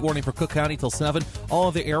 Excessive heat warning for Cook County till 7. All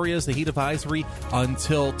of the areas, the heat advisory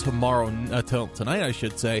until till tonight, I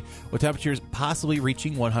should say, with temperatures possibly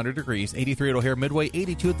reaching 100 degrees. 83 at O'Hare Midway,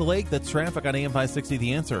 82 at the Lake. That's traffic on AM 560,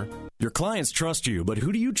 The Answer. Your clients trust you, but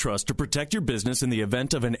who do you trust to protect your business in the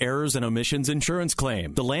event of an errors and omissions insurance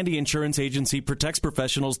claim? The Landy Insurance Agency protects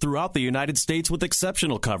professionals throughout the United States with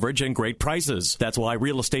exceptional coverage and great prices. That's why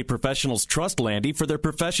real estate professionals trust Landy for their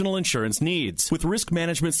professional insurance needs. With risk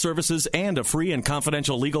management services and a free and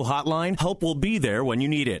confidential legal hotline, help will be there when you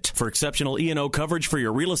need it. For exceptional E&O coverage for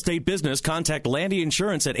your real estate business, contact Landy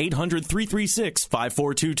Insurance at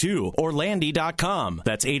 800-336-5422 or landy.com.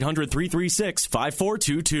 That's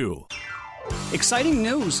 800-336-5422. Exciting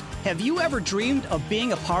news. Have you ever dreamed of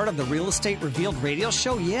being a part of the Real Estate Revealed radio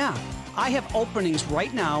show? Yeah. I have openings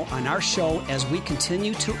right now on our show as we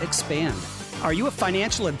continue to expand. Are you a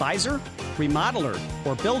financial advisor, remodeler,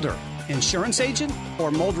 or builder, insurance agent, or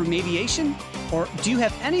mold remediation? Or do you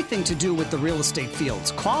have anything to do with the real estate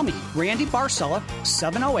fields? Call me, Randy Barcella,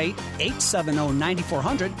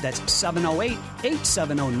 708-870-9400. That's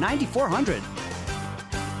 708-870-9400.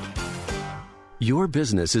 Your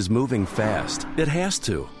business is moving fast. It has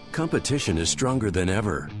to. Competition is stronger than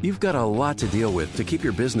ever. You've got a lot to deal with to keep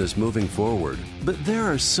your business moving forward. But there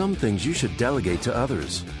are some things you should delegate to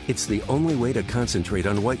others. It's the only way to concentrate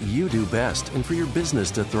on what you do best and for your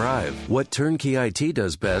business to thrive. What Turnkey IT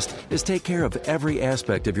does best is take care of every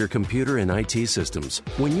aspect of your computer and IT systems.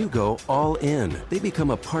 When you go all in, they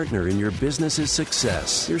become a partner in your business's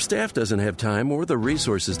success. Your staff doesn't have time or the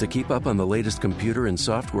resources to keep up on the latest computer and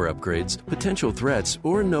software upgrades, potential threats,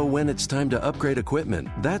 or know when it's time to upgrade equipment.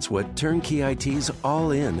 That's what Turnkey IT's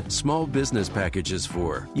all-in small business package is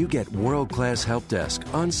for. You get world-class help desk,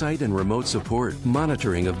 on-site and remote support,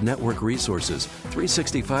 monitoring of network resources,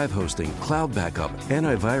 365 hosting, cloud backup,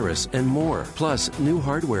 antivirus, and more. Plus, new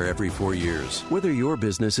hardware every 4 years. Whether your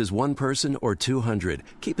business is 1 person or 200,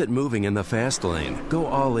 keep it moving in the fast lane. Go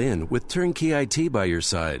all in with Turnkey IT by your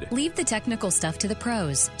side. Leave the technical stuff to the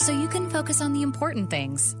pros so you can focus on the important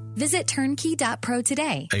things. Visit turnkey.pro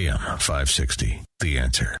today. AM 560, The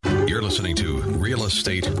Answer. You're listening to Real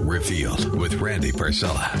Estate Revealed with Randy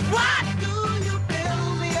Barcella. What do you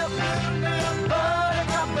build me up,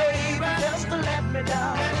 buttercup, baby, just to let me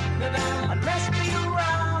down? And mess me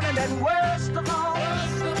around, and then worst of all,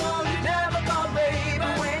 you never call, baby,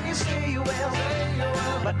 when you say you will.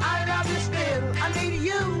 But I love you still, I need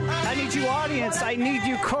you. I need you, audience. I need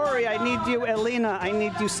you, Corey. I need you, Elena. I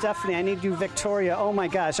need you, Stephanie. I need you, Victoria. Oh, my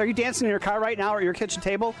gosh. Are you dancing in your car right now or at your kitchen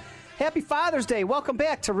table? Happy Father's Day. Welcome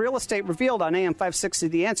back to Real Estate Revealed on AM 560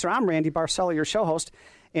 The Answer. I'm Randy Barcella, your show host.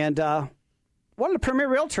 And one of the premier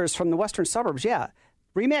realtors from the western suburbs,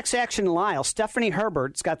 RE/MAX Action in Lisle, Stephanie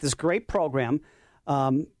Herbert's got this great program.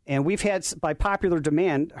 And we've had, by popular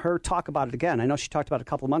demand, her talk about it again. I know she talked about it a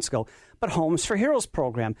couple of months ago. But Homes for Heroes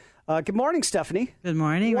program. Good morning, Stephanie. Good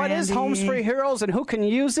morning, What Randy. is Homes for Heroes and who can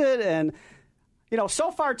use it? And, you know,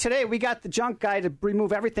 so far today, we got the junk guy to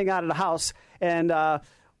remove everything out of the house. And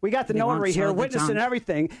we got the notary here witnessing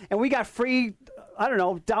everything. And we got free,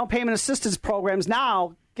 down payment assistance programs.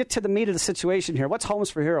 Now, get to the meat of the situation here. What's Homes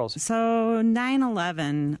for Heroes? So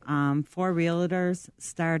 9/11, 4 realtors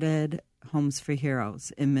started Homes for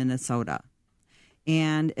Heroes in Minnesota.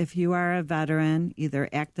 And if you are a veteran, either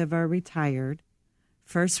active or retired,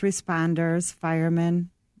 first responders, firemen,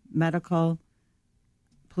 medical,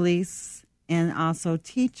 police, and also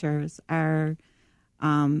teachers are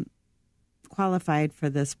qualified for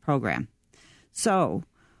this program. So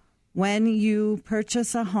when you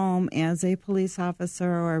purchase a home as a police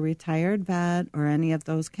officer or a retired vet or any of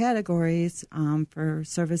those categories for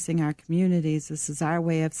servicing our communities, this is our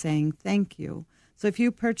way of saying thank you. So if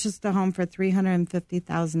you purchased a home for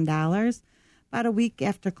 $350,000, about a week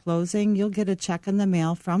after closing, you'll get a check in the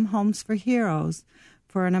mail from Homes for Heroes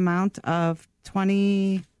for an amount of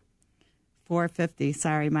 $24.50.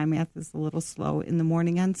 Sorry, my math is a little slow. In the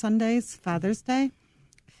morning on Sundays, Father's Day.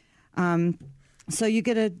 So you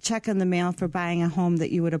get a check in the mail for buying a home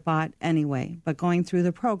that you would have bought anyway, but going through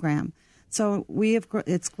the program. So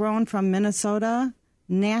it's grown from Minnesota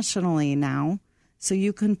nationally now. So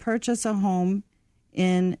you can purchase a home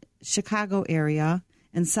in Chicago area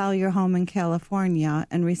and sell your home in California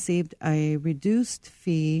and receive a reduced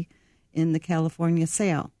fee in the California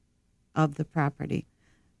sale of the property.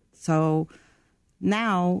 So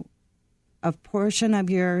now a portion of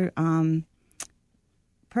your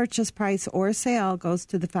purchase price or sale goes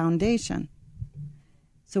to the foundation.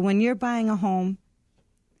 So when you're buying a home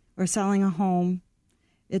or selling a home,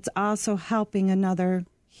 it's also helping another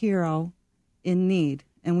hero in need.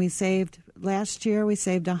 And last year we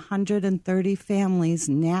saved 130 families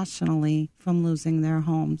nationally from losing their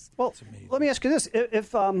homes. Well, let me ask you this.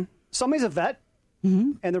 If somebody's a vet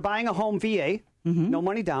and they're buying a home VA, no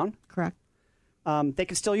money down. Correct. They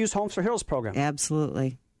can still use Homes for Heroes program.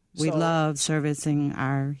 Absolutely. We love servicing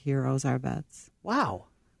our heroes, our vets. Wow.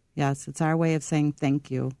 Yes, it's our way of saying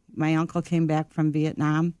thank you. My uncle came back from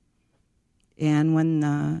Vietnam, and when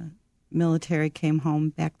the military came home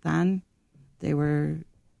back then, it was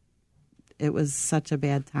such a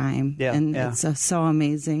bad time. It's so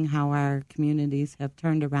amazing how our communities have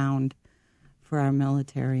turned around for our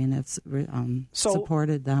military and have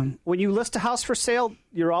supported them. When you list a house for sale,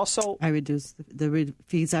 you're also... I reduce, the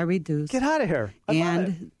fees are reduced. Get out of here.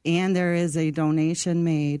 And there is a donation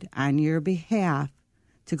made on your behalf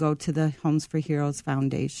to go to the Homes for Heroes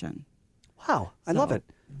Foundation. Wow, I love it.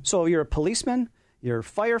 So you're a policeman, you're a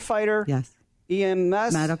firefighter. Yes.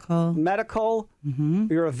 EMS. Medical.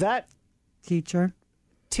 You're a vet. Teacher.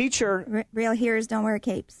 Real heroes don't wear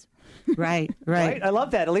capes. Right. I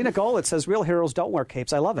love that. Alina Golitz says real heroes don't wear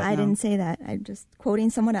capes. I love it. I didn't say that. I'm just quoting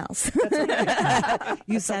someone else.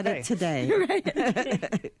 You said it today.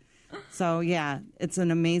 Right. So, yeah, it's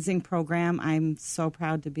an amazing program. I'm so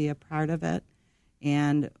proud to be a part of it.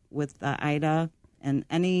 And with the IDA and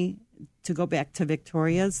to go back to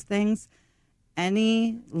Victoria's things,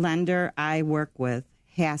 any lender I work with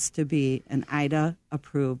has to be an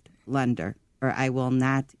IDA-approved lender, or I will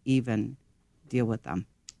not even deal with them.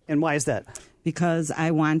 And why is that? Because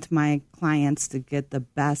I want my clients to get the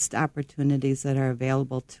best opportunities that are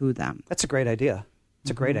available to them. That's a great idea.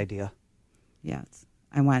 It's a great idea. Yes.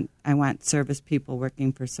 I want service people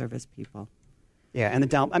working for service people. Yeah,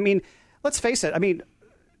 and let's face it.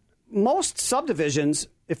 Most subdivisions,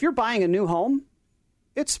 if you're buying a new home,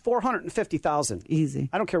 it's $450,000. Easy.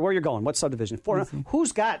 I don't care where you're going. What subdivision?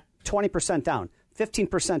 Who's got 20% down,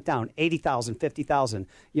 15% down, $80,000, $50,000?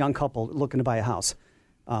 Young couple looking to buy a house.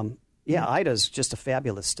 IDA's just a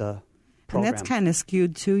fabulous program. And that's kind of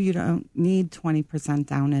skewed too. You don't need 20%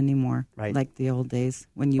 down anymore, right? Like the old days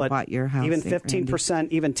when you bought your house. Even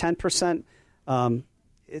 15%, even 10%.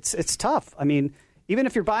 It's tough. Even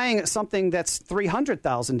if you're buying something that's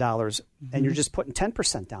 $300,000 and you're just putting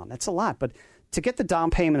 10% down, that's a lot. But to get the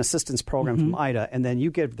down payment assistance program from IDA, and then you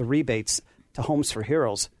give the rebates to Homes for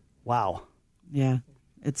Heroes, wow. Yeah,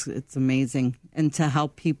 it's amazing. And to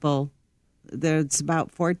help people, there's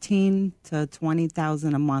about $14,000 to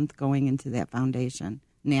 $20,000 a month going into that foundation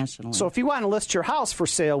nationally. So if you want to list your house for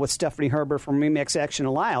sale with Stephanie Herbert from RE/MAX Action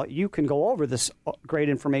in Lisle, you can go over this great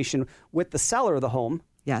information with the seller of the home.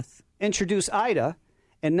 Yes. Introduce IDA,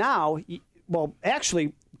 and now,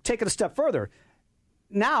 actually, take it a step further.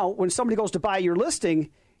 Now, when somebody goes to buy your listing,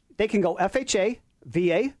 they can go FHA,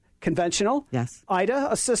 VA, conventional, yes,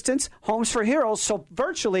 IDA, assistance, Homes for Heroes. So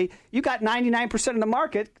virtually, you got 99% of the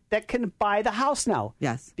market that can buy the house now.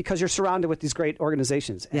 Yes. Because you're surrounded with these great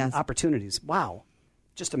organizations and opportunities. Wow.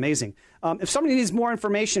 Just amazing. If somebody needs more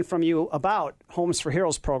information from you about Homes for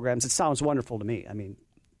Heroes programs, it sounds wonderful to me.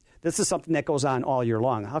 This is something that goes on all year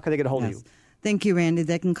long. How can they get a hold of you? Thank you, Randy.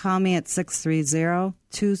 They can call me at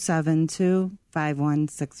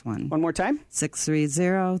 630-272-5161. One more time?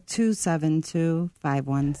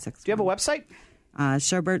 630-272-5161. Do you have a website?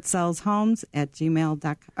 Sherbert Sells Homes at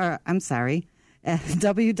gmail.com. At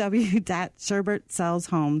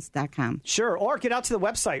www.sherbertsellshomes.com. Sure. Or get out to the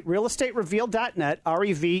website, realestaterevealed.net,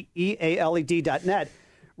 REVEALED.net.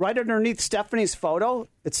 Right underneath Stephanie's photo,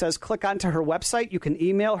 it says click onto her website. You can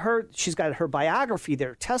email her. She's got her biography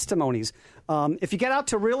there, testimonies. If you get out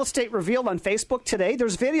to Real Estate Revealed on Facebook today,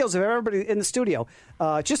 there's videos of everybody in the studio.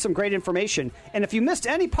 Just some great information. And if you missed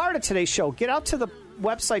any part of today's show, get out to the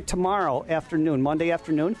website tomorrow afternoon, Monday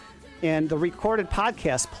afternoon, and the recorded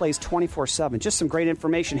podcast plays 24/7. Just some great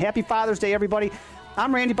information. Happy Father's Day, everybody.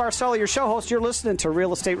 I'm Randy Barcella, your show host. You're listening to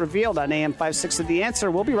Real Estate Revealed on AM 560 The Answer.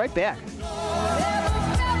 We'll be right back.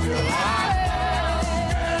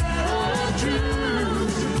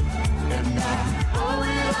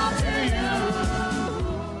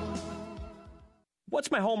 What's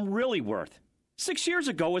my home really worth? 6 years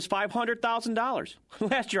ago it was $500,000.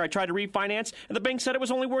 Last year I tried to refinance, and the bank said it was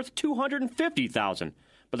only worth $250,000.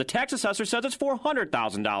 But the tax assessor says it's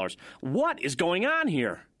 $400,000. What is going on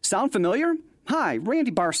here? Sound familiar? Hi,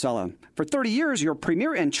 Randy Barcella. For 30 years, your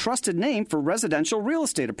premier and trusted name for residential real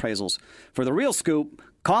estate appraisals. For the real scoop,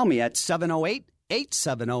 call me at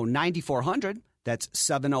 708-870-9400. That's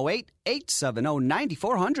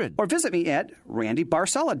 708-870-9400. Or visit me at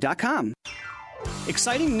randybarcella.com.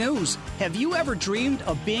 Exciting news. Have you ever dreamed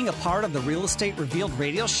of being a part of the Real Estate Revealed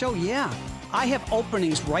radio show? Yeah. I have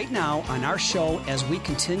openings right now on our show as we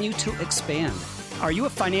continue to expand. Are you a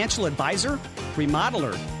financial advisor,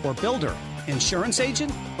 remodeler, or builder, insurance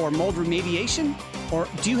agent, or mold remediation? Or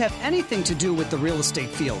do you have anything to do with the real estate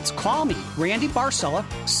fields? Call me, Randy Barcella,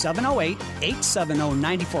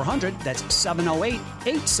 708-870-9400. That's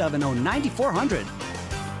 708-870-9400.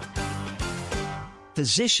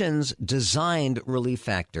 Physicians designed Relief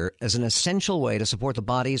Factor as an essential way to support the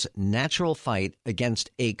body's natural fight against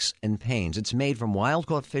aches and pains. It's made from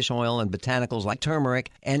wild-caught fish oil and botanicals like turmeric,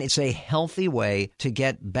 and it's a healthy way to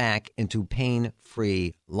get back into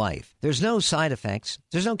pain-free life. There's no side effects.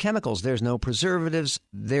 There's no chemicals. There's no preservatives.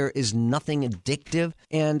 There is nothing addictive,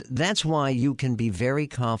 and that's why you can be very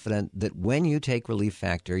confident that when you take Relief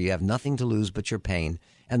Factor, you have nothing to lose but your pain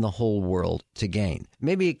and the whole world to gain.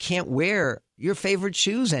 Maybe you can't wear your favorite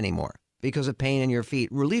shoes anymore because of pain in your feet.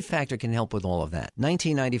 Relief Factor can help with all of that.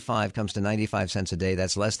 $19.95 comes to 95 cents a day.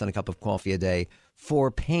 That's less than a cup of coffee a day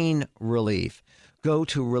for pain relief. Go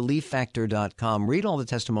to ReliefFactor.com, read all the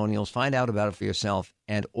testimonials, find out about it for yourself,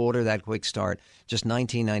 and order that quick start. Just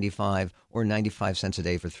 $19.95 or 95 cents a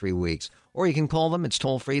day for 3 weeks. Or you can call them. It's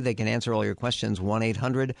toll-free. They can answer all your questions.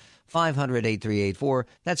 1-800-500-8384.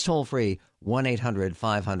 That's toll-free.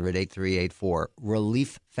 1-800-500-8384.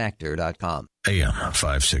 ReliefFactor.com. AM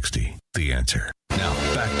 560, The Answer. Now,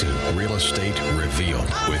 back to Real Estate Revealed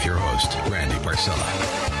with your host, Randy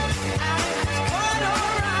Barcella.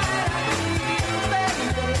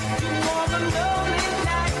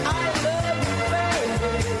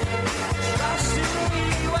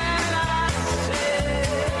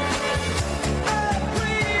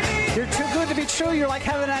 True, you're like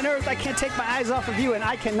heaven on earth. I can't take my eyes off of you, and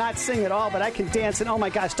I cannot sing at all, but I can dance. And oh my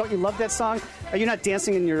gosh, don't you love that song? Are you not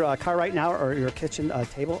dancing in your car right now or your kitchen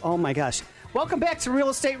table? Oh my gosh. Welcome back to Real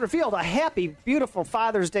Estate Revealed. A happy, beautiful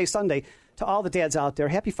Father's Day Sunday to all the dads out there.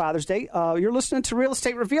 Happy Father's Day. You're listening to Real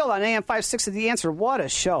Estate Revealed on AM 560 The Answer. What a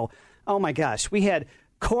show. Oh my gosh. We had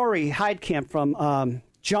Corey Heidkamp from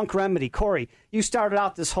Junk Remedy. Corey, you started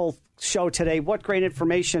out this whole show today. What great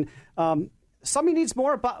information. Somebody needs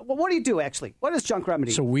more about, well, what do you do, actually? What is Junk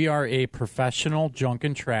Remedy? So we are a professional junk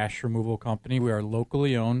and trash removal company. We are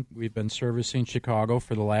locally owned. We've been servicing Chicago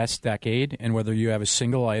for the last decade, and whether you have a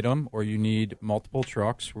single item or you need multiple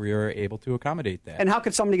trucks, we are able to accommodate that. And how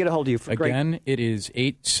could somebody get a hold of you? Again, it is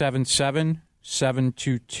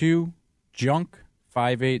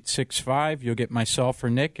 877-722-JUNK-5865. You'll get myself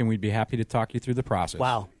or Nick, and we'd be happy to talk you through the process.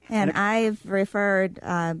 Wow. And I've referred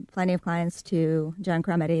plenty of clients to Junk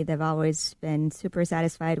Remedy. They've always been super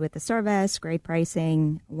satisfied with the service, great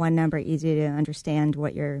pricing, one number, easy to understand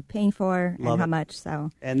what you're paying for and how much. So,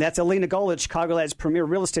 and that's Alina Golod, Chicagoland's premier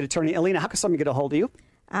real estate attorney. Alina, how can somebody get a hold of you?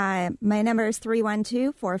 My number is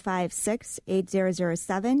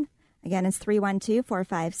 312-456-8007. Again, it's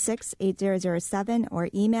 312-456-8007, or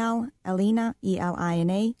email Alina,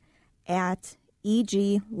 E-L-I-N-A, at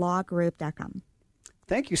eglawgroup.com.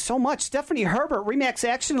 Thank you so much. Stephanie Herbert, RE/MAX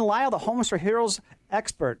Action and Lyle, the Homes for Heroes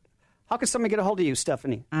expert. How can somebody get a hold of you,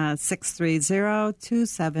 Stephanie?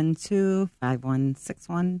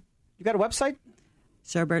 630-272-5161. You got a website?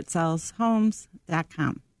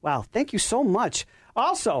 SherbertSellsHomes.com. Wow, thank you so much.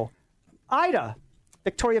 Also, Ida,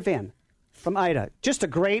 Victoria Van from Ida. Just a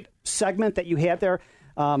great segment that you had there.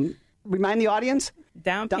 Remind the audience?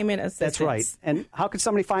 Down payment assistance. That's right. And how can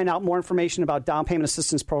somebody find out more information about down payment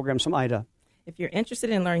assistance programs from Ida? If you're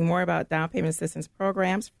interested in learning more about down payment assistance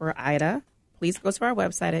programs for Ida, please go to our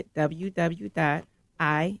website at www.ihda.org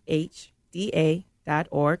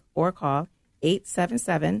or call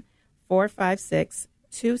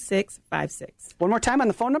 877-456-2656. One more time on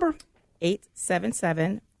the phone number?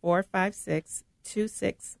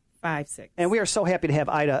 877-456-2656. And we are so happy to have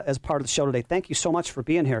Ida as part of the show today. Thank you so much for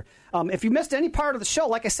being here. If you missed any part of the show,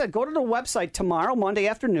 like I said, go to the website tomorrow, Monday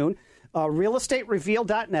afternoon,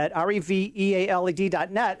 realestaterevealed.net,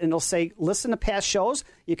 revealed.net, and it'll say listen to past shows.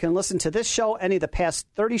 You can listen to this show, any of the past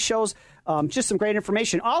 30 shows, just some great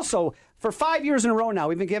information. Also, for 5 years in a row now,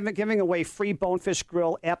 we've been giving away free Bonefish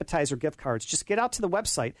Grill appetizer gift cards. Just get out to the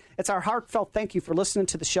website. It's our heartfelt thank you for listening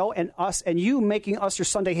to the show and us and you making us your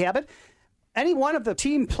Sunday habit. Any one of the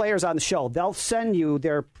team players on the show, they'll send you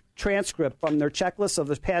their transcript from their checklist of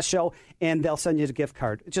the past show, and they'll send you the gift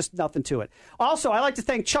card. It's just nothing to it. Also, I'd like to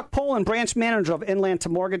thank Chuck Poland, branch manager of Inland to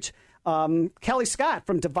Mortgage, Kelly Scott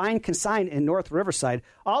from Divine Consign in North Riverside.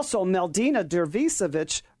 Also, Meldina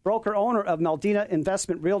Dervisevich, broker-owner of Meldina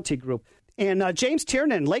Investment Realty Group. And James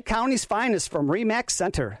Tiernan, Lake County's finest from RE/MAX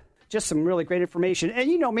Center. Just some really great information.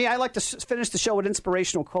 And you know me, I like to finish the show with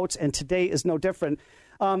inspirational quotes, and today is no different.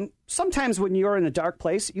 Sometimes when you're in a dark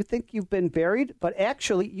place, you think you've been buried, but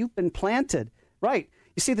actually you've been planted. Right.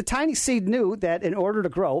 You see, the tiny seed knew that in order to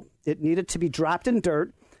grow, it needed to be dropped in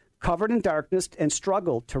dirt, covered in darkness, and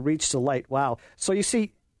struggled to reach the light. Wow. So you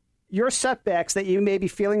see, your setbacks that you may be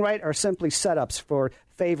feeling right are simply setups for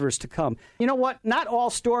favors to come. You know what? Not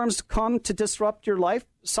all storms come to disrupt your life.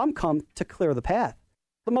 Some come to clear the path.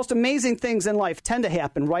 The most amazing things in life tend to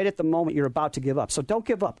happen right at the moment you're about to give up. So don't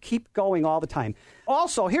give up. Keep going all the time.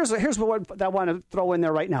 Also, here's what I want to throw in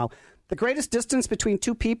there right now. The greatest distance between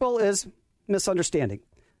two people is misunderstanding.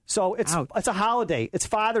 So it's a holiday. It's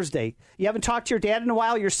Father's Day. You haven't talked to your dad in a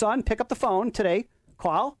while, your son. Pick up the phone today.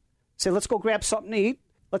 Call. Say, let's go grab something to eat.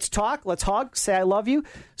 Let's talk. Let's hug. Say, I love you.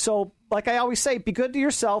 So like I always say, be good to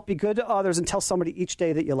yourself, be good to others, and tell somebody each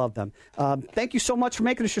day that you love them. Thank you so much for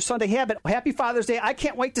making us your Sunday habit. Happy Father's Day. I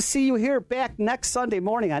can't wait to see you here back next Sunday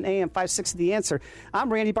morning on AM 560 The Answer. I'm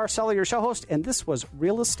Randy Barcella, your show host, and this was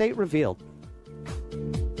Real Estate Revealed.